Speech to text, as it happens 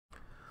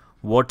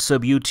What's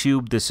up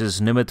YouTube, this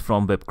is Nimit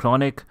from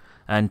Webchronic,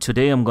 and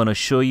today I'm going to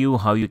show you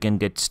how you can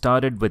get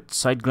started with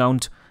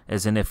Siteground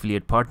as an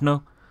affiliate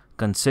partner,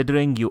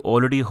 considering you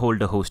already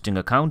hold a hosting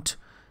account.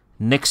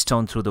 Next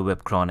on Through the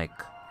Webchronic.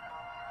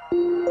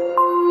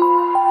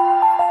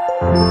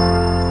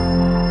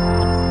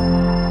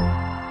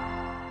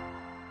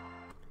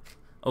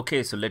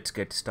 Okay, so let's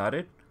get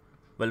started.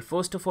 Well,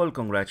 first of all,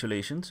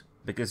 congratulations,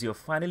 because you've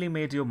finally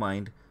made your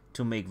mind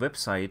to make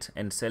websites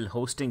and sell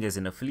hosting as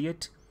an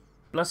affiliate.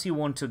 Plus you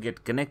want to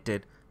get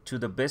connected to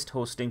the best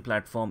hosting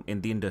platform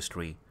in the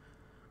industry.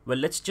 Well,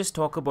 let's just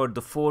talk about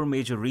the 4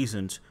 major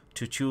reasons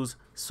to choose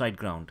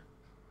Siteground.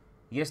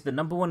 Yes, the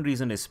number 1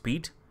 reason is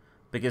speed,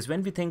 because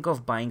when we think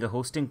of buying a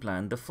hosting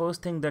plan, the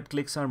first thing that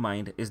clicks our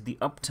mind is the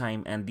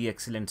uptime and the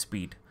excellent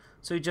speed.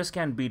 So you just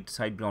can't beat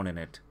Siteground in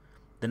it.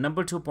 The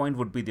number 2 point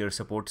would be their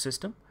support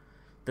system.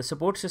 The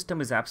support system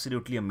is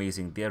absolutely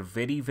amazing. They are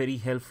very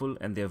helpful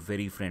and they are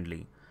very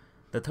friendly.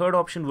 The third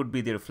option would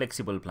be their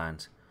flexible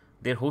plans.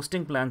 Their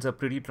hosting plans are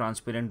pretty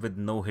transparent with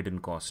no hidden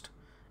cost.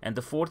 And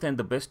the fourth and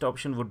the best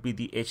option would be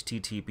the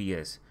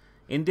HTTPS.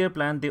 In their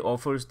plan, they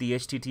offers the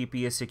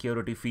HTTPS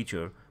security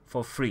feature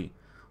for free.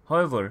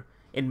 However,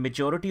 in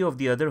majority of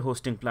the other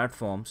hosting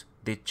platforms,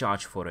 they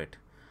charge for it.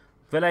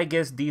 Well, I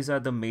guess these are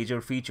the major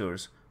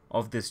features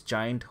of this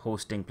giant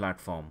hosting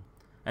platform.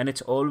 And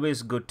it's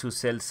always good to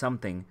sell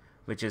something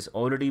which is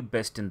already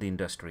best in the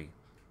industry.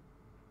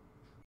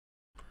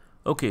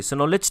 Okay, so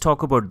now let's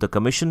talk about the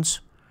commissions.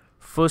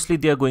 Firstly,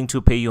 they are going to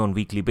pay you on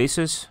weekly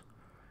basis,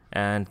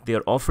 and they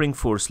are offering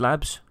 4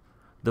 slabs.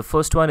 The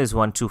first one is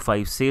 1 to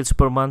 5 sales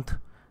per month,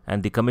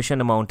 and the commission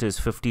amount is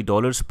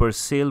 $50 per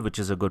sale, which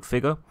is a good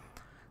figure.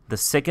 The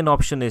second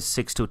option is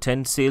 6 to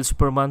 10 sales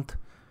per month,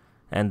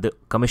 and the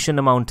commission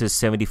amount is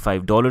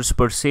 $75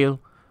 per sale.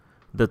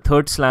 The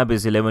third slab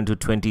is 11 to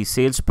 20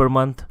 sales per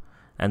month,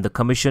 and the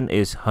commission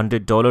is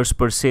 $100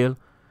 per sale.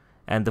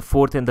 And the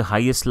fourth and the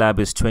highest slab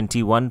is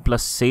 21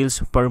 plus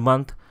sales per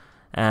month,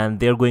 and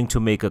they're going to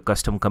make a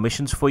custom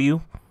commissions for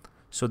you.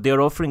 So they're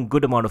offering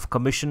good amount of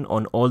commission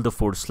on all the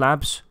 4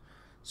 slabs.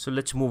 So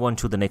let's move on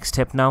to the next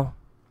step now.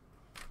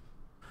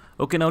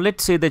 Okay, now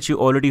let's say that you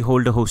already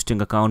hold a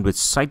hosting account with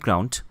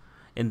Siteground.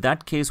 In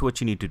that case,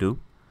 what you need to do,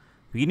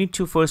 you need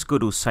to first go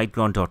to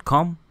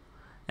siteground.com,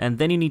 and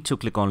then you need to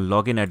click on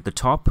login at the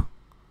top.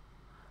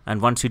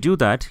 And once you do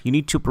that, you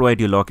need to provide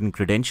your login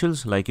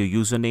credentials like your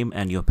username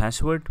and your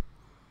password.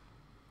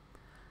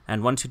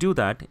 And once you do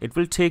that, it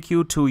will take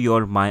you to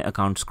your My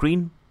Account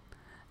screen.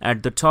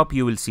 At the top,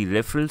 you will see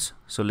referrals.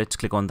 So let's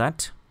click on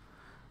that.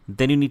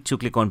 Then you need to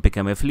click on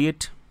Become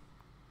Affiliate.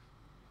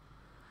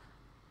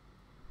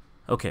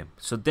 Okay,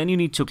 so then you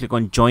need to click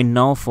on Join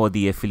Now for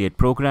the affiliate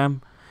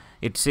program.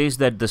 It says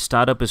that the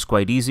startup is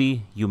quite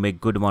easy. You make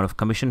good amount of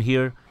commission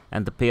here,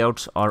 and the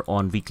payouts are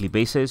on weekly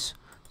basis.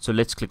 So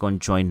let's click on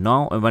Join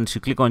Now. And once you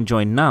click on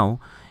Join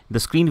Now, the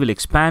screen will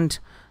expand.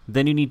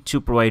 Then you need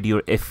to provide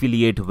your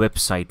affiliate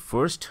website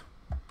first.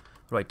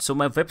 Right, so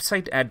my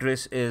website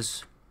address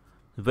is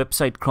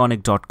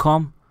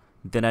websitechronic.com.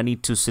 Then I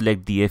need to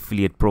select the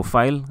affiliate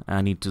profile.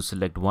 I need to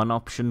select one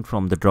option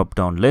from the drop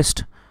down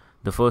list.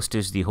 The first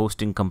is the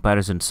hosting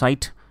comparison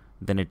site.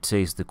 Then it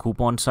says the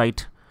coupon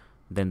site.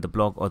 Then the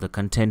blog or the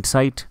content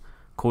site,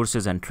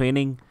 courses and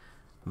training,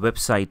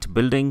 website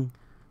building,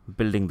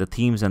 building the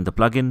themes and the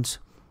plugins,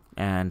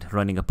 and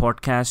running a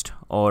podcast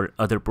or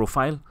other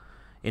profile.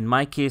 In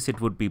my case,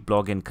 it would be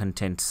blog and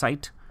content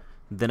site.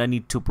 Then I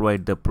need to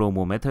provide the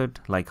promo method,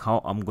 like how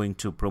I'm going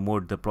to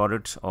promote the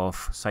products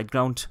of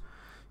Siteground.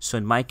 So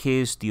in my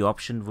case, the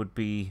option would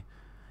be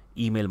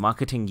email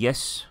marketing,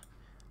 yes.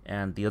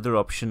 And the other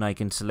option I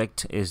can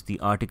select is the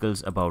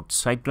articles about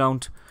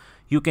Siteground.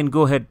 You can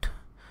go ahead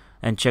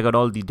and check out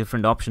all the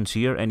different options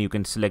here, and you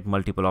can select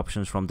multiple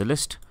options from the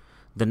list.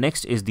 The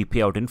next is the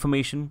payout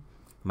information,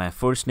 my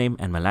first name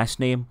and my last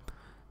name.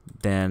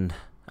 Then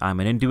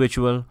I'm an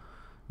individual.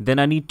 Then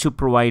I need to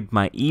provide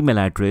my email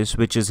address,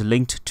 which is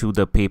linked to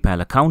the PayPal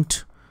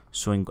account.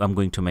 So I'm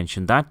going to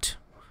mention that.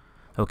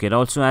 Okay, it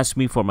also asks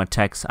me for my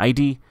tax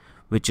ID,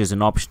 which is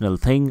an optional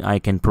thing. I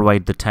can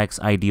provide the tax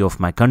ID of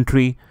my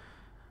country.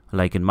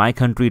 Like in my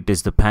country, it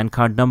is the PAN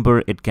card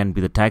number. It can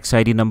be the tax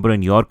ID number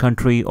in your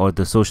country, or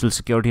the social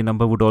security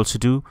number would also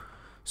do.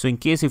 So in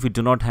case if you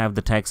do not have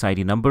the tax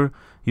ID number,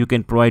 you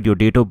can provide your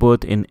date of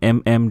birth in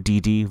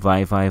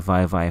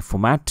MMDDYYYY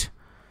format.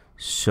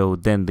 So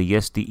then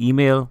the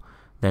email,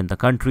 then the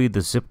country,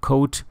 the zip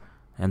code,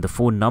 and the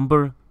phone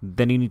number.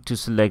 Then you need to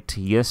select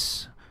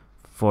yes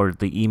for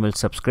the email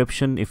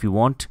subscription if you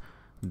want.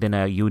 Then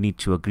you need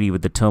to agree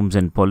with the terms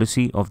and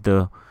policy of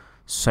the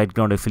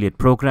Siteground affiliate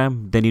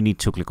program. Then you need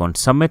to click on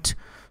submit.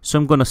 So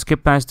I'm going to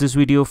skip past this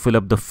video, fill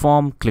up the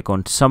form, click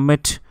on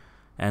submit,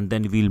 and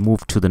then we'll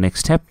move to the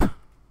next step.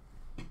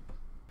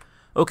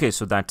 Okay,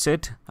 so that's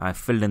it. I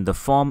filled in the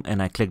form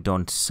and I clicked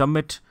on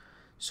submit.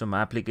 So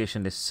my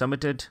application is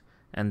submitted,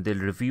 and they'll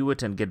review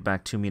it and get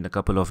back to me in a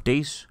couple of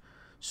days.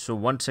 So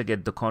once I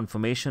get the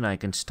confirmation, I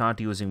can start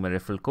using my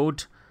referral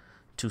code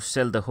to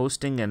sell the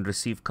hosting and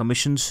receive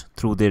commissions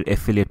through their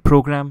affiliate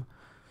program.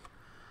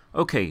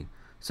 Okay,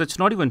 So it's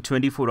not even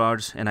 24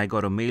 hours and I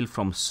got a mail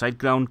from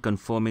Siteground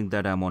confirming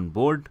that I'm on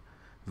board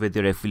with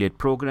their affiliate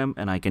program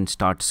and I can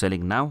start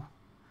selling now.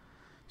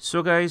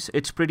 So guys,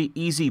 it's pretty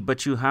easy,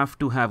 but you have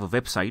to have a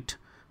website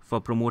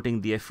for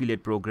promoting the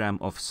affiliate program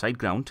of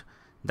Siteground.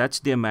 That's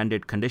their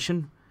mandate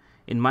condition.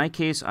 In my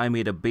case, I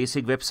made a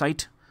basic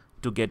website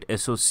to get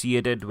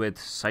associated with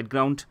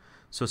Siteground.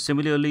 So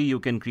similarly, you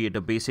can create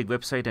a basic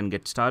website and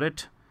get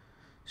started.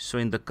 So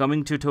in the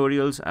coming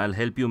tutorials, I'll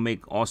help you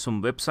make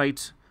awesome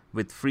websites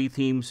with free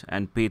themes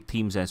and paid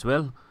themes as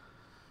well.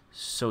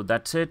 So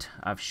that's it.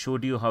 I've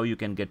showed you how you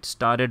can get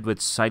started with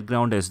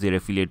Siteground as their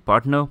affiliate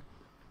partner.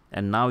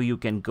 And now you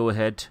can go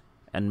ahead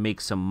and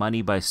make some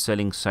money by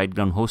selling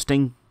Siteground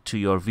hosting to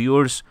your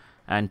viewers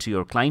and to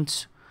your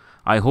clients.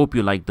 I hope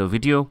you liked the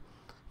video.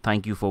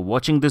 Thank you for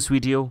watching this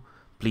video.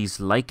 Please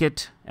like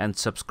it and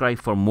subscribe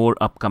for more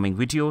upcoming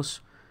videos.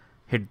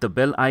 Hit the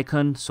bell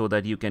icon so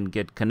that you can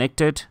get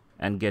connected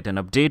and get an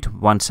update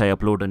once I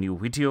upload a new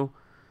video.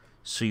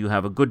 So you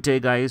have a good day,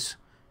 guys.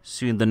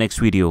 See you in the next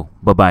video.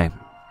 Bye-bye.